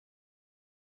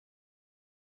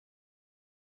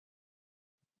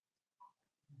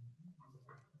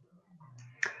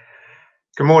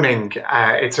Good morning.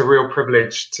 It's a real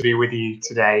privilege to be with you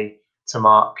today to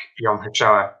mark Yom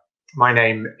HaShoah. My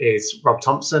name is Rob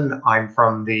Thompson. I'm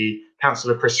from the Council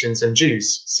of Christians and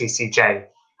Jews, CCJ,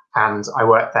 and I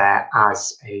work there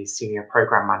as a senior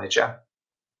program manager.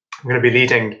 I'm going to be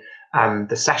leading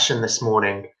the session this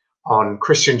morning on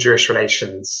Christian-Jewish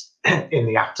relations in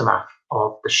the aftermath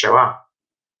of the Shoah.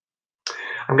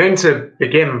 I'm going to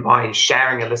begin by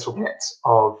sharing a little bit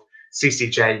of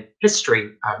CCJ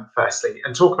history firstly,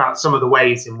 and talk about some of the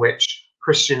ways in which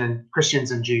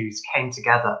Christians and Jews came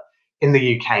together in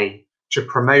the UK to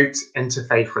promote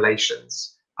interfaith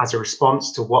relations as a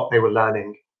response to what they were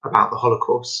learning about the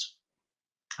Holocaust.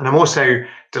 And I'm also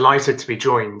delighted to be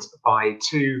joined by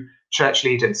two church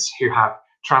leaders who have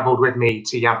travelled with me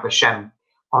to Yad Vashem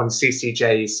on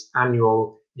CCJ's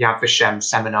annual Yad Vashem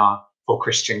seminar for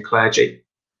Christian clergy.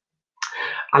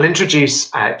 I'll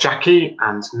introduce Jackie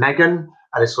and Megan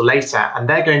a little later, and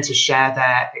they're going to share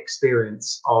their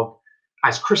experience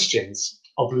as Christians,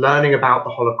 of learning about the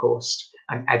Holocaust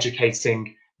and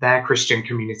educating their Christian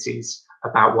communities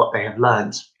about what they have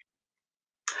learned.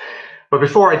 But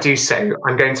before I do so,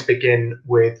 I'm going to begin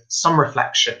with some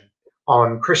reflection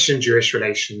on Christian-Jewish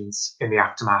relations in the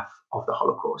aftermath of the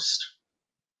Holocaust.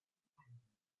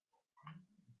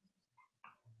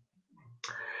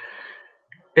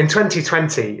 In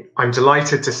 2020, I'm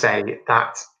delighted to say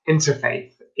that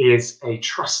interfaith is a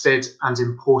trusted and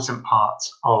important part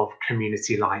of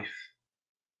community life.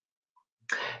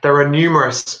 There are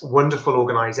numerous wonderful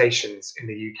organisations in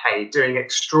the UK doing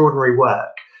extraordinary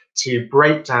work to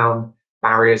break down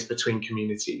barriers between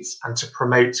communities and to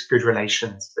promote good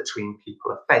relations between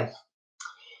people of faith.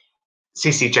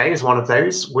 CCJ is one of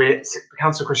those. The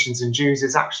Council of Christians and Jews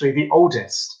is actually the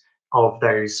oldest of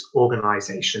those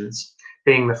organisations,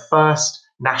 being the first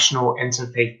national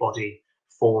interfaith body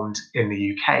formed in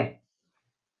the UK.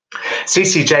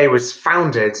 CCJ was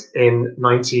founded in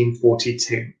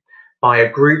 1942 by a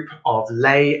group of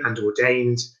lay and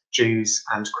ordained Jews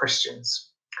and Christians.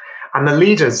 And the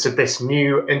leaders of this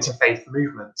new interfaith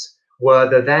movement were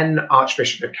the then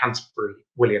Archbishop of Canterbury,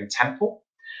 William Temple,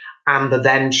 and the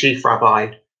then Chief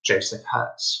Rabbi, Joseph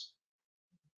Hertz.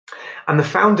 And the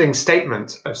founding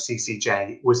statement of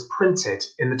CCJ was printed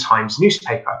in the Times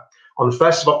newspaper on the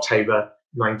 1st of October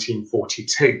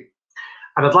 1942.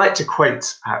 And I'd like to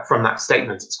quote from that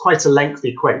statement. It's quite a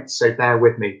lengthy quote, so bear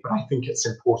with me, but I think it's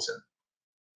important.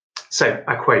 So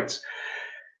I quote,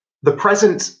 "The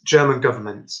present German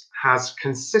government has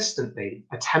consistently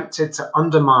attempted to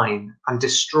undermine and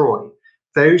destroy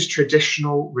those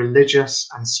traditional religious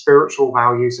and spiritual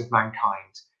values of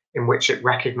mankind in which it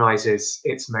recognizes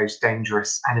its most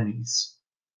dangerous enemies.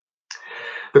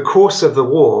 The course of the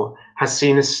war has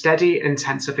seen a steady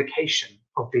intensification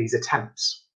of these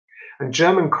attempts, and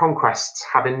German conquests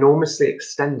have enormously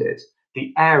extended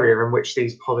the area in which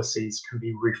these policies can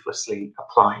be ruthlessly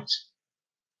applied.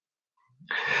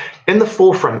 In the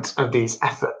forefront of these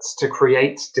efforts to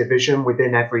create division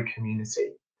within every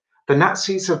community, the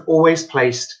Nazis have always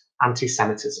placed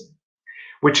anti-Semitism,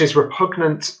 which is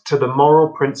repugnant to the moral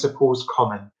principles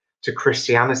common to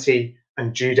Christianity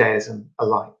and Judaism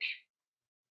alike.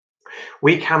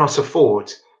 We cannot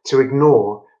afford to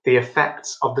ignore the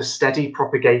effects of the steady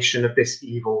propagation of this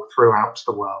evil throughout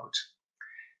the world.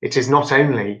 It is not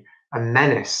only a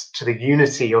menace to the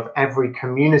unity of every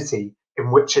community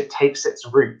in which it takes its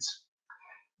root,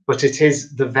 but it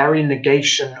is the very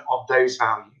negation of those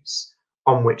values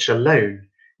on which alone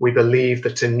we believe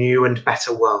that a new and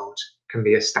better world can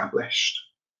be established."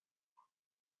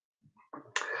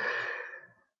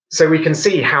 So we can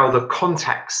see how the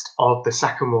context of the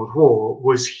Second World War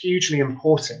was hugely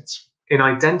important in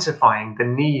identifying the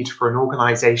need for an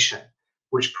organisation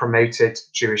which promoted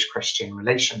Jewish-Christian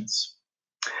relations.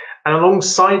 And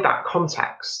alongside that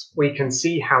context, we can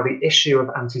see how the issue of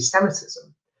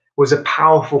anti-Semitism was a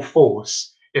powerful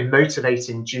force in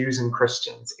motivating Jews and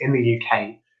Christians in the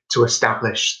UK to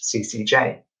establish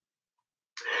CCJ.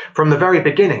 From the very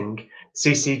beginning,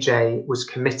 CCJ was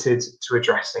committed to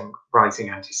addressing rising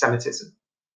anti-Semitism.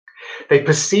 They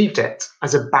perceived it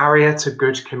as a barrier to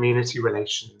good community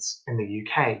relations in the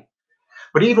UK.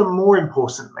 But even more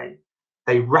importantly,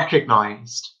 they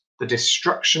recognised the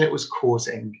destruction it was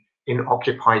causing in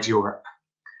occupied Europe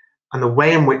and the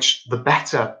way in which the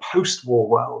better post-war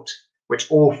world, which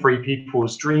all free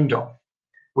peoples dreamed of,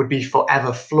 would be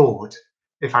forever flawed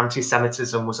if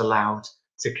anti-Semitism was allowed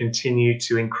to continue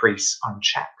to increase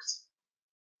unchecked.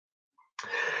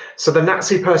 So the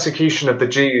Nazi persecution of the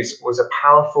Jews was a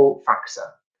powerful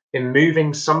factor in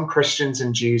moving some Christians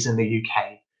and Jews in the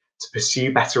UK to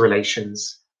pursue better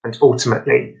relations and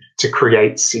ultimately to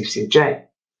create CCJ.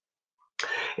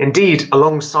 Indeed,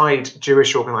 alongside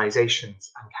Jewish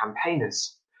organisations and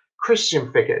campaigners,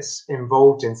 Christian figures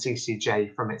involved in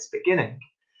CCJ from its beginning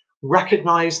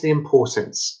recognised the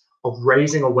importance of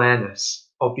raising awareness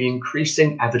of the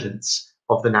increasing evidence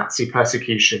of the Nazi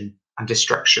persecution and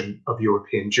destruction of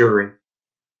European Jewry.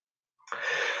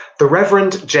 The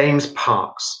Reverend James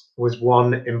Parks was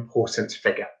one important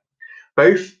figure,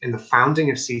 both in the founding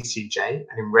of CCJ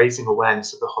and in raising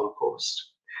awareness of the Holocaust,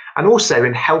 and also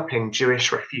in helping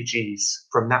Jewish refugees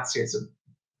from Nazism.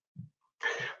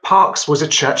 Parks was a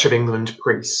Church of England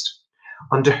priest,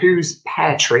 under whose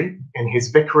pear tree in his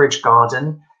vicarage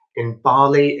garden in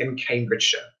Barley in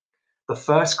Cambridgeshire, the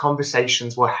first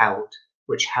conversations were held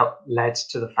which led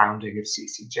to the founding of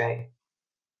CCJ.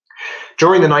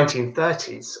 During the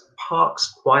 1930s,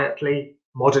 Parks quietly,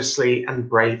 modestly, and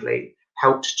bravely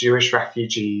helped Jewish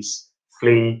refugees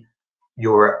flee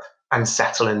Europe and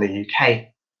settle in the UK.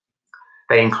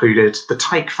 They included the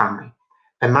Teich family,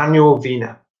 Emanuel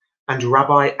Wiener, and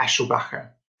Rabbi Eschelbacher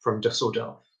from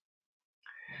Dusseldorf.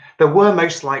 There were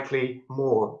most likely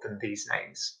more than these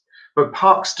names, but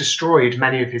Parks destroyed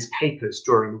many of his papers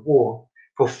during the war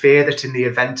for fear that in the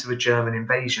event of a German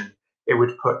invasion, it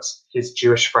would put his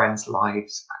Jewish friends'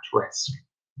 lives at risk.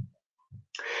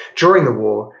 During the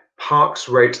war, Parks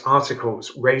wrote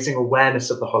articles raising awareness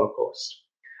of the Holocaust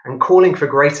and calling for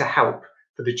greater help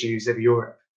for the Jews of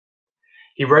Europe.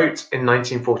 He wrote in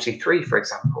 1943, for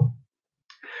example,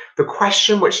 "The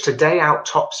question which today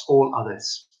outtops all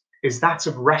others is that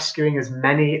of rescuing as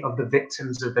many of the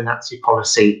victims of the Nazi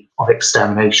policy of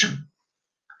extermination.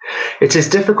 It is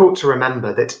difficult to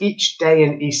remember that each day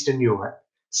in Eastern Europe,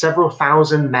 several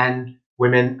thousand men,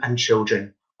 women, and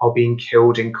children are being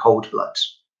killed in cold blood.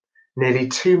 Nearly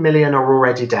 2 million are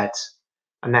already dead,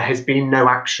 and there has been no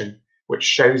action which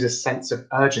shows a sense of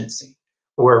urgency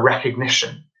or a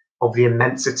recognition of the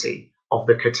immensity of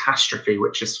the catastrophe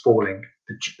which is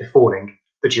befalling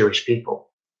the Jewish people."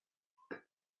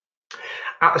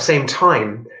 At the same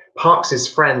time, Parks's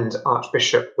friend,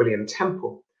 Archbishop William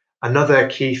Temple, another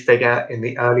key figure in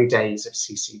the early days of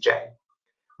CCJ,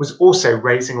 was also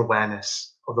raising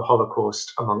awareness of the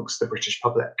Holocaust amongst the British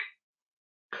public.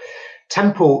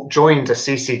 Temple joined a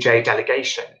CCJ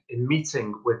delegation in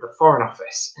meeting with the Foreign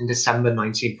Office in December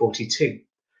 1942,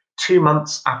 2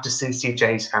 months after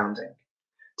CCJ's founding,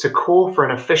 to call for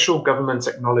an official government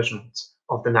acknowledgement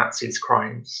of the Nazis'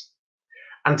 crimes,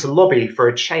 and to lobby for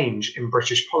a change in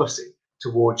British policy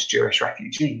towards Jewish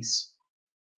refugees.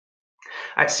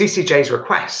 At CCJ's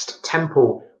request,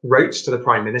 Temple wrote to the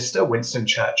Prime Minister, Winston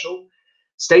Churchill,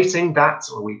 stating that,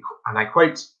 and I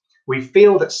quote, "We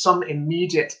feel that some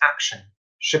immediate action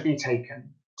should be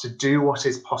taken to do what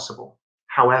is possible,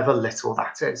 however little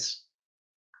that is."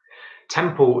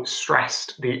 Temple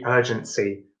stressed the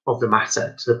urgency of the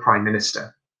matter to the Prime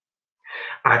Minister.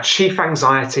 "Our chief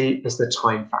anxiety is the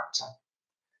time factor.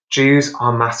 Jews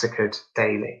are massacred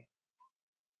daily."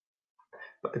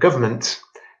 But the government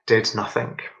did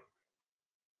nothing.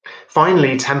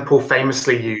 Finally, Temple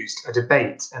famously used a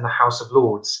debate in the House of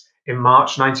Lords in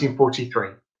March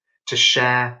 1943 to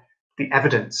share the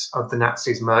evidence of the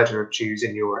Nazis' murder of Jews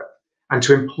in Europe and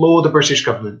to implore the British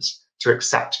government to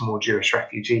accept more Jewish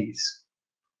refugees.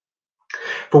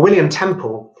 For William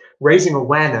Temple, raising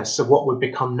awareness of what would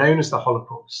become known as the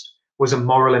Holocaust was a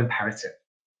moral imperative.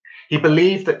 He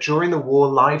believed that during the war,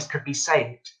 lives could be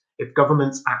saved if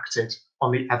governments acted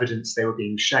on the evidence they were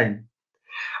being shown.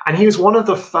 And he was one of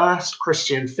the first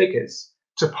Christian figures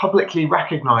to publicly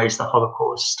recognize the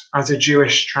Holocaust as a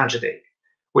Jewish tragedy,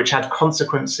 which had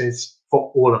consequences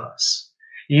for all of us,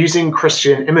 using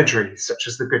Christian imagery such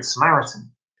as the Good Samaritan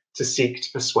to seek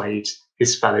to persuade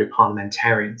his fellow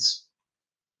parliamentarians.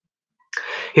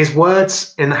 His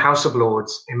words in the House of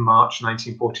Lords in March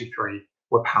 1943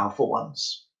 were powerful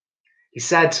ones. He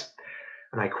said,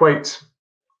 and I quote,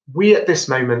 "We at this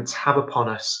moment have upon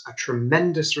us a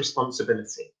tremendous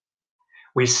responsibility.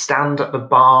 We stand at the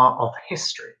bar of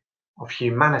history, of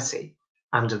humanity,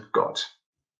 and of God."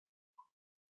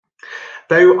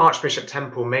 Though Archbishop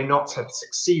Temple may not have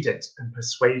succeeded in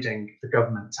persuading the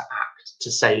government to act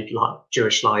to save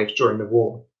Jewish lives during the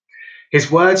war, his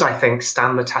words, I think,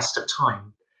 stand the test of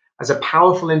time as a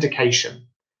powerful indication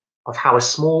of how a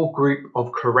small group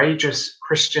of courageous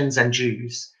Christians and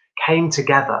Jews came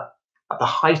together at the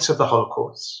height of the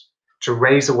Holocaust to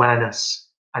raise awareness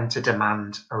and to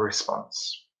demand a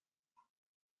response.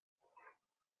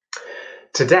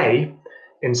 Today,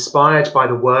 inspired by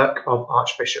the work of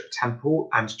Archbishop Temple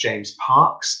and James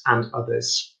Parks and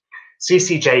others,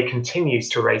 CCJ continues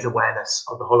to raise awareness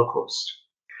of the Holocaust.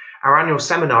 Our annual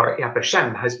seminar at Yad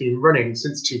Vashem has been running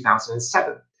since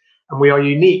 2007, and we are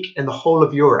unique in the whole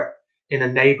of Europe in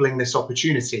enabling this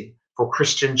opportunity for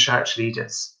Christian church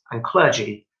leaders and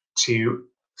clergy to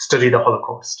study the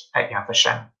Holocaust at Yad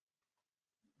Vashem.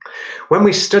 When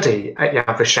we study at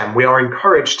Yad Vashem, we are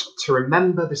encouraged to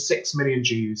remember the 6 million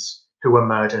Jews who were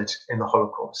murdered in the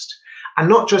Holocaust, and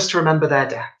not just to remember their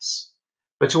deaths,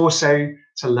 but also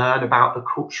to learn about the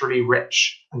culturally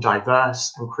rich and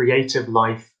diverse and creative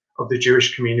life of the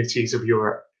Jewish communities of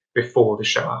Europe before the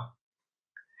Shoah.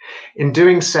 In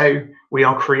doing so, we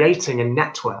are creating a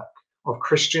network of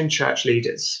Christian church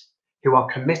leaders who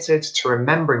are committed to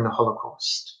remembering the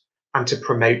Holocaust and to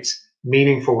promote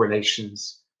meaningful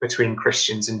relations between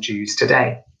Christians and Jews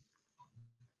today.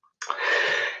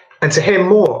 And to hear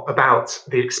more about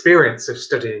the experience of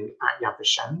studying at Yad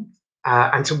Vashem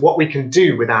and to what we can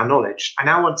do with our knowledge, I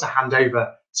now want to hand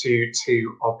over to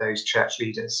two of those church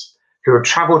leaders who have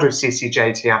travelled with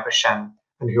CCJ to Yad Vashem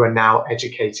and who are now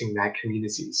educating their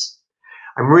communities.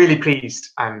 I'm really pleased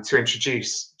to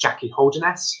introduce Jackie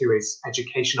Holderness, who is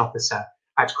Education Officer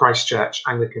at Christ Church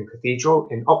Anglican Cathedral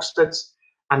in Oxford,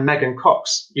 and Megan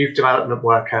Cox, Youth Development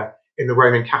Worker in the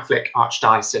Roman Catholic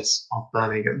Archdiocese of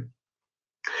Birmingham.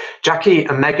 Jackie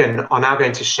and Megan are now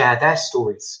going to share their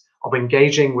stories of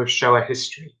engaging with Shoah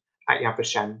history at Yad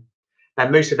Vashem, their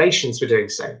motivations for doing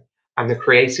so, and the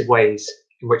creative ways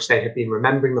in which they have been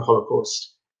remembering the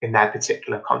Holocaust in their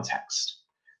particular context.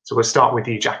 So we'll start with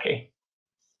you, Jackie.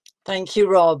 Thank you,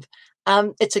 Rob.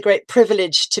 It's a great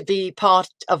privilege to be part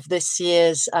of this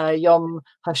year's Yom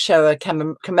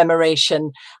HaShoah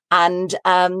commemoration. And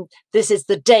this is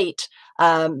the date,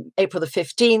 April the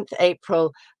 15th,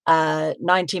 April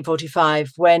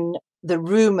 1945, when the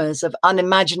rumours of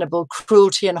unimaginable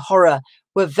cruelty and horror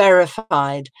were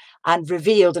verified and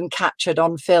revealed and captured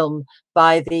on film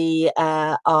by the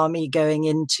army going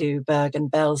into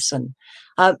Bergen-Belsen.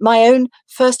 My own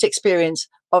first experience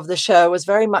of the show was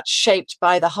very much shaped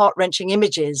by the heart-wrenching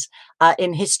images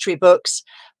in history books.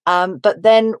 But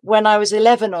then when I was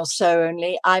 11 or so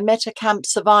only, I met a camp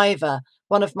survivor,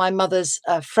 one of my mother's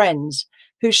friends,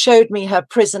 who showed me her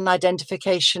prison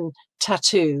identification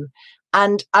tattoo.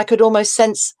 And I could almost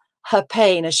sense her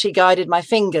pain as she guided my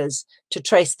fingers to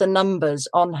trace the numbers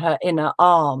on her inner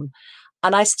arm.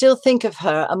 And I still think of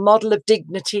her, a model of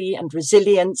dignity and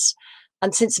resilience.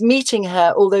 And since meeting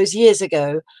her all those years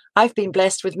ago, I've been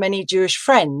blessed with many Jewish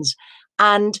friends.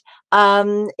 And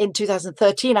in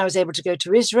 2013, I was able to go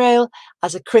to Israel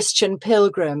as a Christian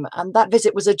pilgrim. And that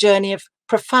visit was a journey of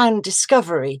profound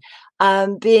discovery,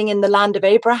 being in the land of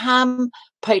Abraham,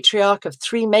 patriarch of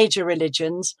 3 major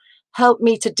religions, helped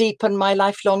me to deepen my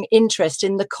lifelong interest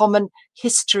in the common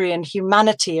history and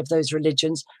humanity of those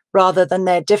religions rather than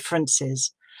their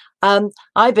differences.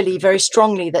 I believe very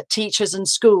strongly that teachers and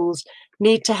schools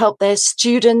need to help their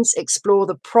students explore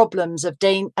the problems of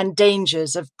and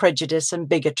dangers of prejudice and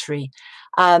bigotry.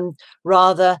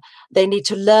 Rather, they need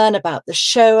to learn about the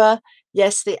Shoah.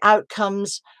 Yes, the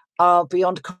outcomes are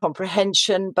beyond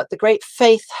comprehension, but the great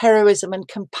faith, heroism, and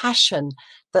compassion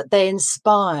that they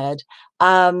inspired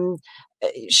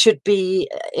should be,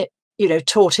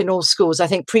 taught in all schools. I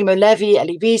think Primo Levi,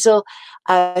 Elie Wiesel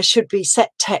should be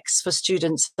set texts for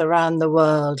students around the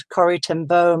world. Corrie ten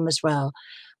Boom as well.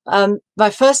 My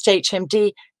first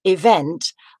HMD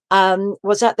event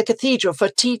was at the cathedral for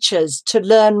teachers to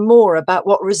learn more about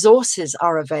what resources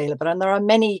are available. And there are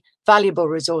many valuable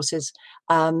resources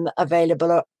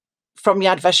available from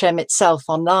Yad Vashem itself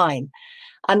online.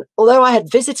 And although I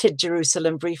had visited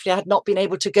Jerusalem briefly, I had not been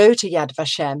able to go to Yad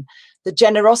Vashem. The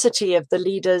generosity of the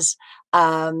leaders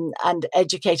and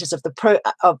educators of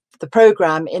the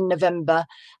program in November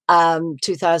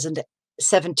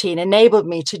 2017 enabled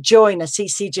me to join a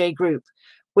CCJ group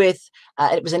with,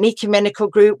 it was an ecumenical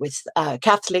group with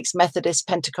Catholics, Methodists,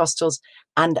 Pentecostals,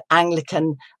 and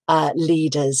Anglican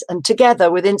leaders. And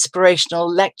together with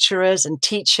inspirational lecturers and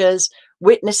teachers,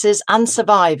 witnesses and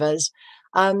survivors,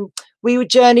 we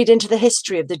journeyed into the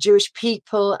history of the Jewish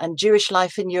people and Jewish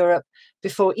life in Europe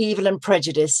before evil and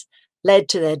prejudice led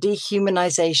to their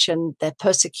dehumanization, their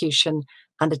persecution,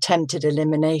 and attempted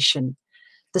elimination.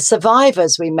 The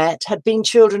survivors we met had been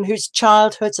children whose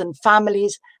childhoods and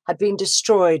families had been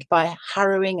destroyed by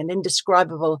harrowing and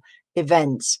indescribable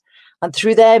events. And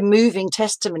through their moving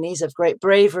testimonies of great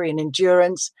bravery and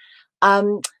endurance,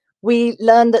 we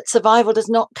learned that survival does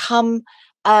not come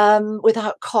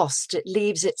without cost. It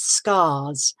leaves its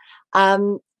scars.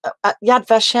 At Yad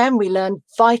Vashem, we learned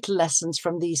vital lessons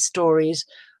from these stories,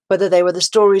 whether they were the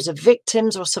stories of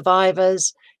victims or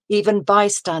survivors, even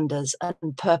bystanders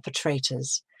and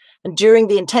perpetrators. And during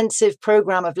the intensive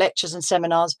program of lectures and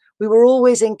seminars, we were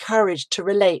always encouraged to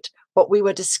relate what we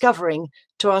were discovering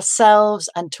to ourselves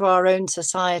and to our own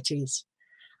societies.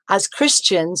 As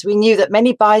Christians, we knew that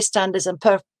many bystanders and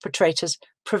perpetrators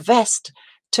professed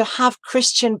to have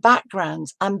Christian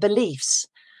backgrounds and beliefs.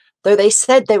 Though they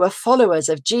said they were followers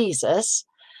of Jesus,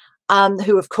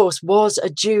 who of course was a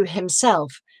Jew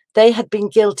himself, they had been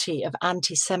guilty of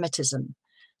anti-Semitism.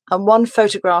 And one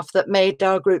photograph that made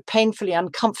our group painfully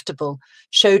uncomfortable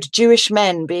showed Jewish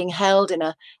men being held in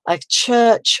a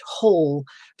church hall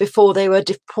before they were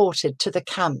deported to the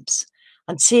camps.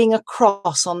 And seeing a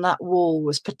cross on that wall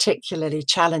was particularly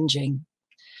challenging.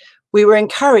 We were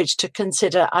encouraged to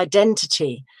consider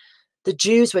identity. The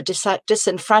Jews were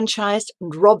disenfranchised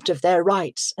and robbed of their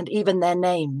rights and even their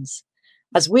names.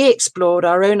 As we explored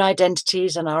our own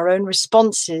identities and our own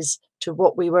responses to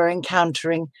what we were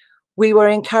encountering, we were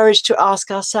encouraged to ask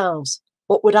ourselves,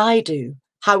 what would I do?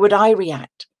 How would I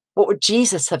react? What would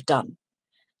Jesus have done?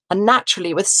 And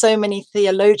naturally, with so many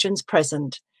theologians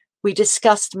present, we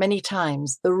discussed many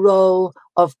times the role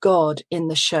of God in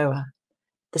the Shoah,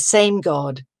 the same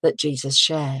God that Jesus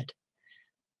shared.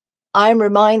 I'm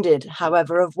reminded,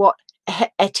 however, of what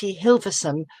Etty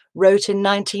Hilversum wrote in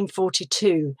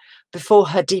 1942 before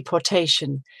her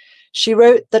deportation. She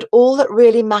wrote that all that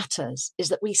really matters is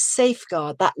that we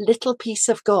safeguard that little piece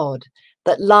of God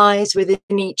that lies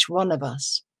within each one of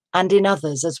us and in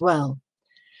others as well.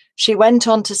 She went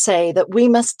on to say that we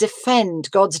must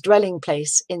defend God's dwelling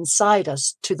place inside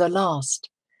us to the last.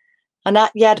 And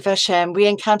at Yad Vashem, we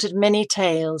encountered many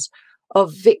tales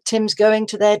of victims going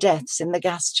to their deaths in the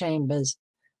gas chambers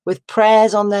with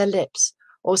prayers on their lips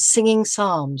or singing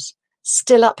psalms,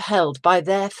 still upheld by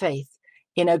their faith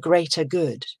in a greater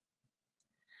good.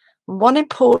 One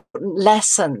important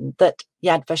lesson that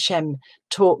Yad Vashem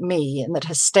taught me and that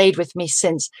has stayed with me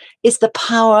since is the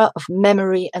power of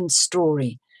memory and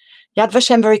story. Yad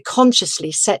Vashem very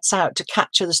consciously sets out to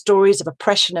capture the stories of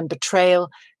oppression and betrayal,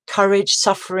 courage,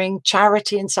 suffering,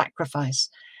 charity, and sacrifice.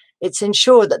 It's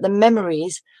ensured that the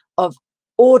memories of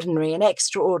ordinary and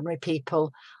extraordinary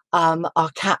people are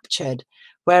captured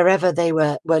wherever they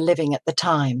were living at the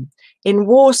time. In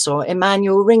Warsaw,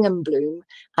 Emanuel Ringenblum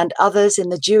and others in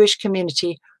the Jewish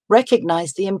community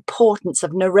recognized the importance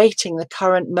of narrating the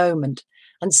current moment,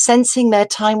 and sensing their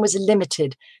time was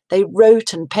limited, they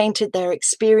wrote and painted their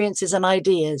experiences and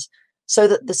ideas so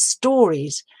that the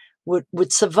stories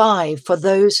would survive for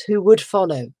those who would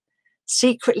follow.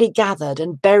 Secretly gathered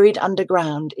and buried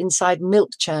underground inside milk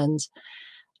churns,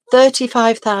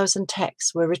 35,000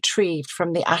 texts were retrieved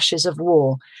from the ashes of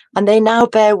war, and they now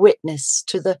bear witness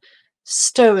to the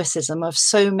stoicism of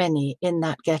so many in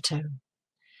that ghetto.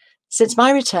 Since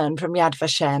my return from Yad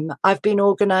Vashem, I've been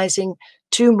organising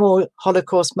 2 more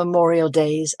Holocaust Memorial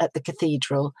Days at the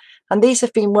cathedral, and these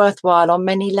have been worthwhile on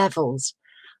many levels.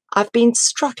 I've been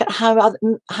struck at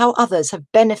how others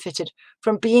have benefited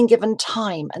from being given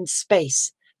time and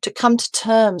space to come to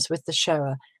terms with the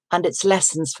Shoah and its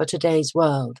lessons for today's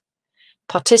world.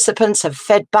 Participants have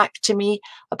fed back to me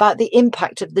about the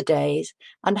impact of the days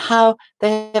and how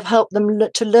they have helped them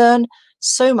to learn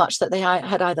so much that they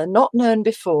had either not known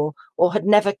before or had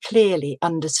never clearly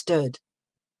understood.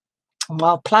 And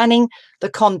while planning the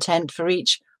content for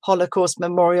each Holocaust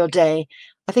Memorial Day,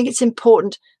 I think it's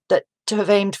important to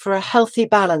have aimed for a healthy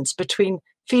balance between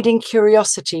feeding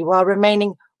curiosity while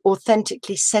remaining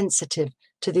authentically sensitive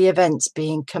to the events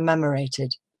being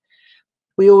commemorated.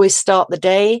 We always start the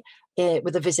day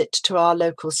with a visit to our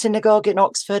local synagogue in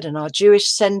Oxford and our Jewish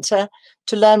centre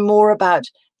to learn more about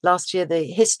last year the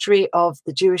history of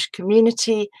the Jewish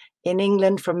community in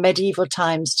England from medieval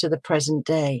times to the present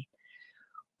day.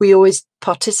 We always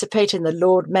participate in the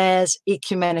Lord Mayor's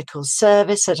ecumenical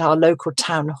service at our local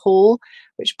town hall,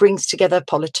 which brings together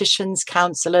politicians,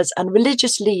 councillors, and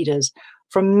religious leaders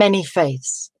from many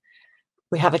faiths.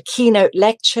 We have a keynote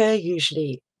lecture,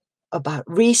 usually about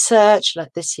research.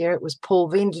 Like this year, it was Paul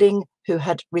Windling, who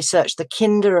had researched the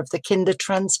Kinder of the Kinder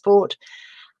transport.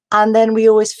 And then we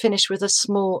always finish with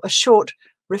a short,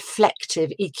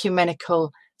 reflective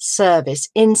ecumenical service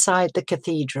inside the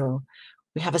cathedral.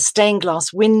 We have a stained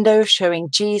glass window showing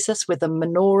Jesus with a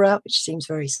menorah, which seems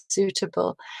very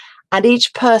suitable. And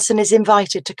each person is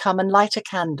invited to come and light a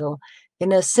candle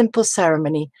in a simple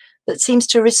ceremony that seems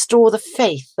to restore the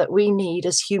faith that we need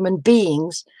as human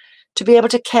beings to be able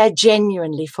to care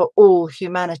genuinely for all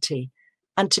humanity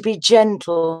and to be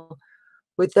gentle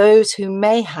with those who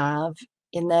may have,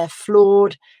 in their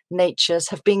flawed natures,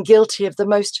 have been guilty of the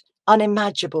most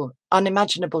unimaginable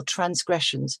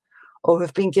transgressions, or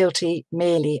have been guilty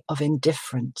merely of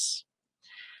indifference.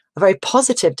 A very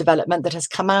positive development that has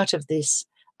come out of these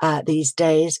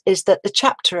days is that the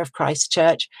chapter of Christ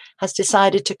Church has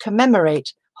decided to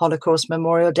commemorate Holocaust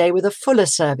Memorial Day with a fuller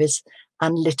service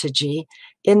and liturgy,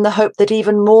 in the hope that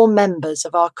even more members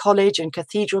of our college and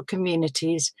cathedral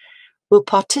communities will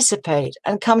participate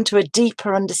and come to a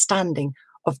deeper understanding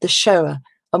of the Shoah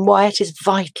and why it is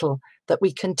vital that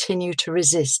we continue to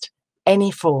resist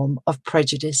any form of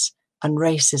prejudice and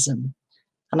racism.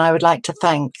 And I would like to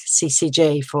thank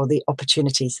CCJ for the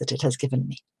opportunities that it has given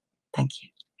me. Thank you.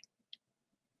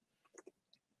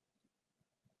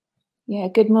 Yeah,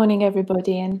 good morning,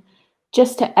 everybody. And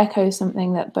just to echo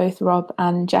something that both Rob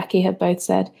and Jackie have both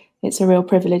said, it's a real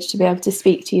privilege to be able to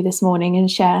speak to you this morning and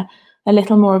share a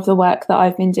little more of the work that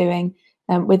I've been doing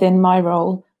within my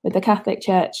role with the Catholic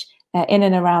Church in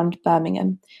and around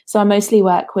Birmingham. So I mostly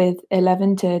work with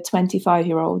 11 to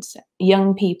 25-year-olds,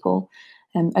 young people,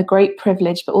 a great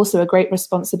privilege, but also a great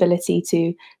responsibility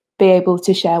to be able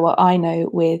to share what I know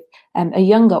with a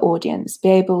younger audience, be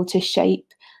able to shape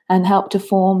and help to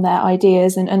form their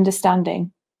ideas and understanding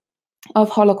of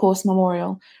Holocaust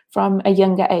Memorial from a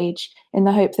younger age, in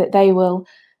the hope that they will,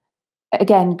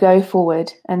 again, go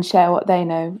forward and share what they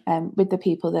know with the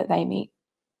people that they meet.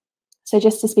 So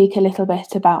just to speak a little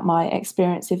bit about my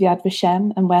experience of Yad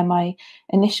Vashem and where my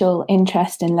initial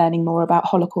interest in learning more about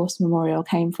Holocaust Memorial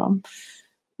came from.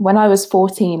 When I was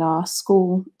 14, our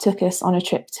school took us on a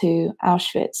trip to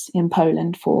Auschwitz in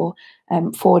Poland for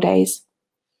 4 days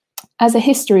as a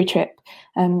history trip,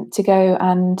 to go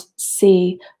and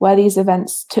see where these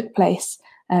events took place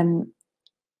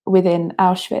within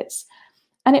Auschwitz.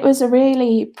 And it was a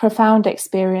really profound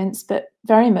experience, but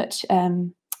very much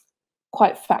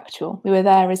quite factual. We were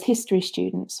there as history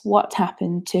students. What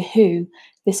happened to who?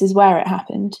 This is where it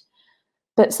happened.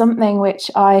 But something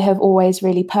which I have always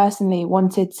really personally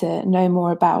wanted to know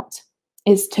more about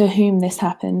is to whom this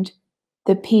happened,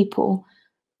 the people,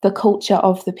 the culture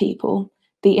of the people,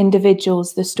 the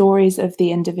individuals, the stories of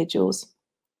the individuals.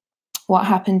 What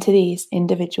happened to these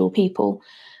individual people?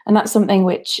 And that's something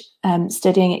which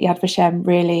studying at Yad Vashem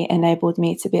really enabled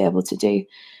me to be able to do.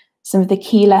 Some of the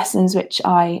key lessons which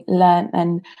I learned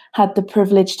and had the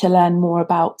privilege to learn more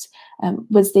about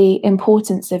was the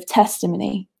importance of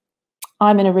testimony.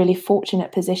 I'm in a really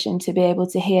fortunate position to be able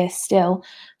to hear still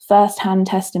first-hand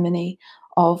testimony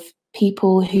of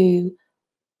people who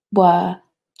were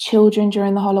children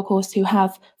during the Holocaust, who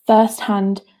have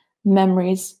first-hand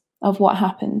memories of what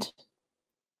happened.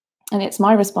 And it's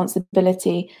my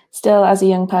responsibility, still as a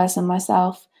young person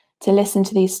myself, to listen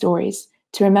to these stories,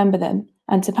 to remember them,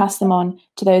 and to pass them on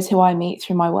to those who I meet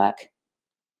through my work.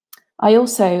 I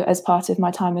also, as part of my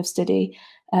time of study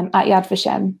at Yad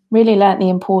Vashem, really learnt the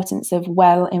importance of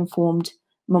well-informed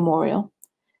memorial.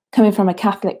 Coming from a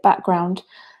Catholic background,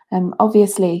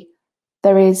 obviously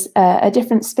there is a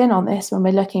different spin on this when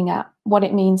we're looking at what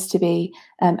it means to be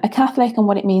a Catholic and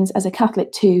what it means as a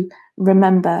Catholic to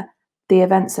remember the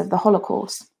events of the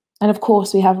Holocaust. And of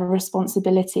course, we have a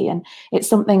responsibility, and it's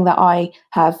something that I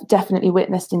have definitely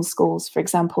witnessed in schools. For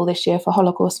example, this year for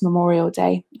Holocaust Memorial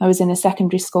Day, I was in a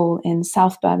secondary school in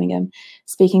South Birmingham,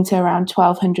 speaking to around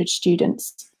 1,200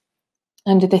 students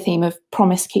under the theme of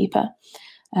Promise Keeper,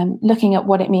 looking at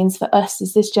what it means for us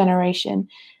as this generation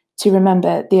to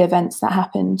remember the events that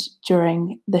happened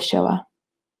during the Shoah.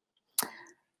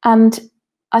 And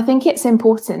I think it's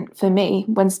important for me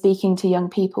when speaking to young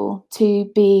people to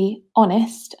be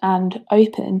honest and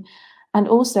open, and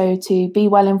also to be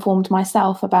well informed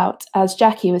myself about, as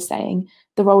Jackie was saying,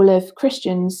 the role of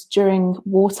Christians during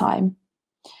wartime.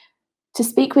 To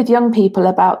speak with young people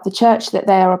about the church that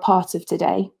they are a part of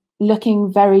today,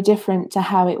 looking very different to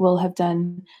how it will have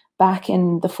done back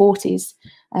in the 40s.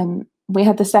 We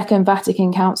had the Second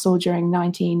Vatican Council during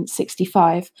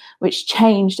 1965, which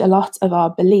changed a lot of our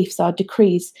beliefs, our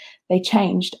decrees. They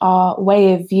changed our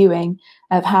way of viewing,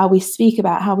 of how we speak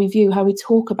about, how we view, how we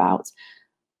talk about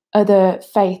other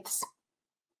faiths.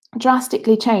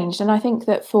 Drastically changed. And I think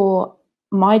that for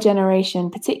my generation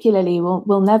particularly,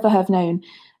 we'll never have known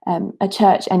a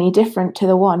church any different to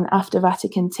the one after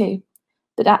Vatican II.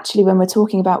 But actually, when we're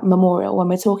talking about memorial, when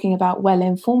we're talking about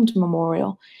well-informed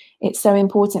memorial, it's so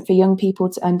important for young people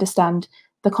to understand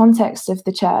the context of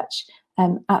the church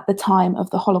at the time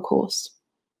of the Holocaust.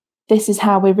 This is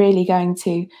how we're really going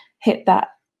to hit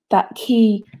that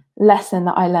key lesson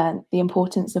that I learned, the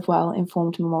importance of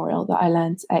well-informed memorial that I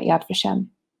learned at Yad Vashem.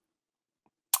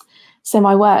 So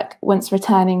my work, once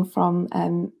returning from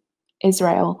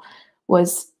Israel,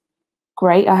 was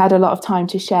great. I had a lot of time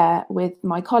to share with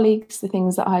my colleagues the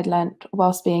things that I'd learned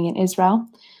whilst being in Israel.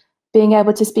 Being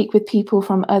able to speak with people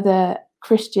from other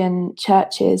Christian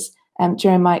churches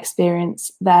during my experience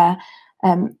there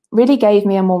really gave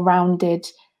me a more rounded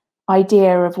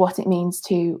idea of what it means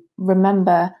to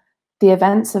remember the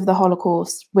events of the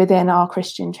Holocaust within our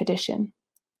Christian tradition,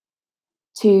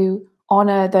 to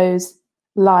honour those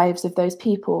lives of those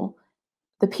people,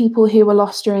 the people who were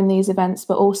lost during these events,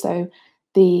 but also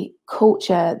the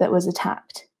culture that was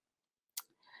attacked.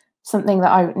 Something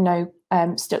that I know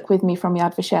stuck with me from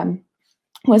Yad Vashem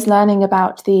was learning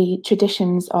about the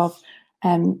traditions of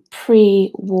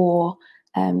pre-war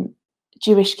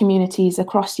Jewish communities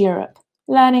across Europe,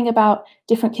 learning about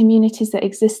different communities that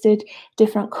existed,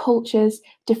 different cultures,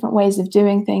 different ways of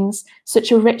doing things,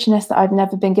 such a richness that I've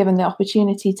never been given the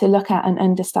opportunity to look at and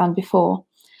understand before.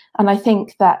 And I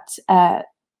think that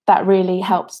that really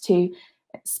helps to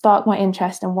spark my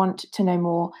interest and want to know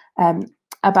more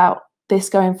about this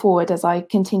going forward as I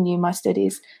continue my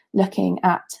studies looking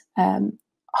at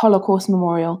Holocaust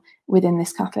memorial within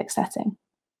this Catholic setting.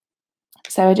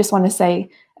 So I just want to say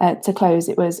to close,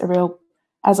 it was a real,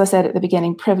 as I said at the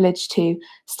beginning, privilege to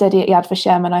study at Yad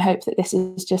Vashem, and I hope that this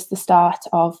is just the start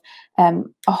of a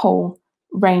whole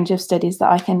range of studies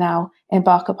that I can now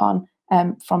embark upon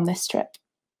from this trip.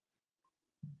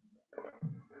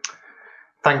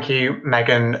 Thank you,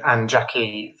 Megan and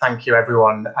Jackie. Thank you,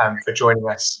 everyone, for joining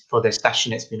us for this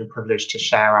session. It's been a privilege to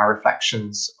share our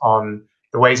reflections on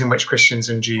the ways in which Christians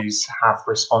and Jews have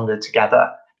responded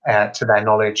together to their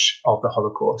knowledge of the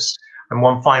Holocaust. And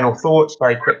one final thought,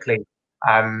 very quickly,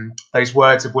 those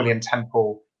words of William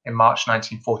Temple in March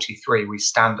 1943, we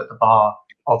stand at the bar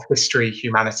of history,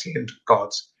 humanity, and God.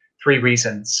 3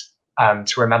 reasons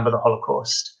to remember the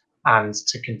Holocaust and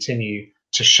to continue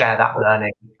to share that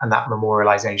learning and that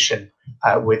memorialization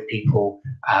with people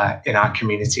in our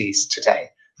communities today,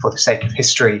 for the sake of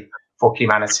history, for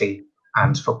humanity,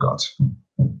 and for God.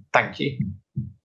 Thank you.